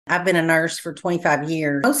I've been a nurse for 25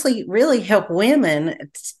 years, mostly really help women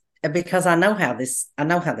because I know how this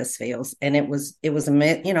feels. And it was a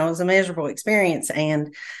miserable experience.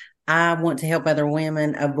 And I want to help other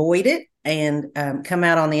women avoid it and come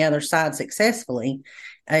out on the other side successfully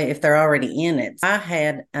if they're already in it. I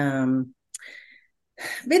had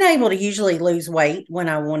been able to usually lose weight when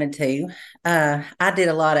I wanted to. I did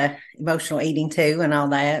a lot of emotional eating too and all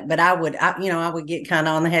that, but I would get kind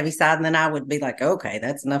of on the heavy side and then I would be like, okay,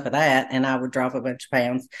 that's enough of that. And I would drop a bunch of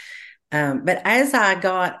pounds. But as I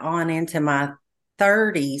got on into my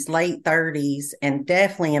 30s, late 30s, and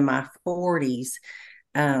definitely in my 40s,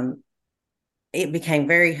 um, it became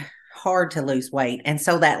very hard to lose weight. And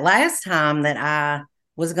so that last time that I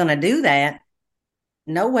was going to do that,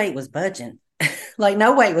 no weight was budging. Like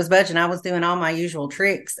no weight was budging. I was doing all my usual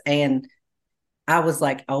tricks and I was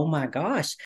like, oh my gosh.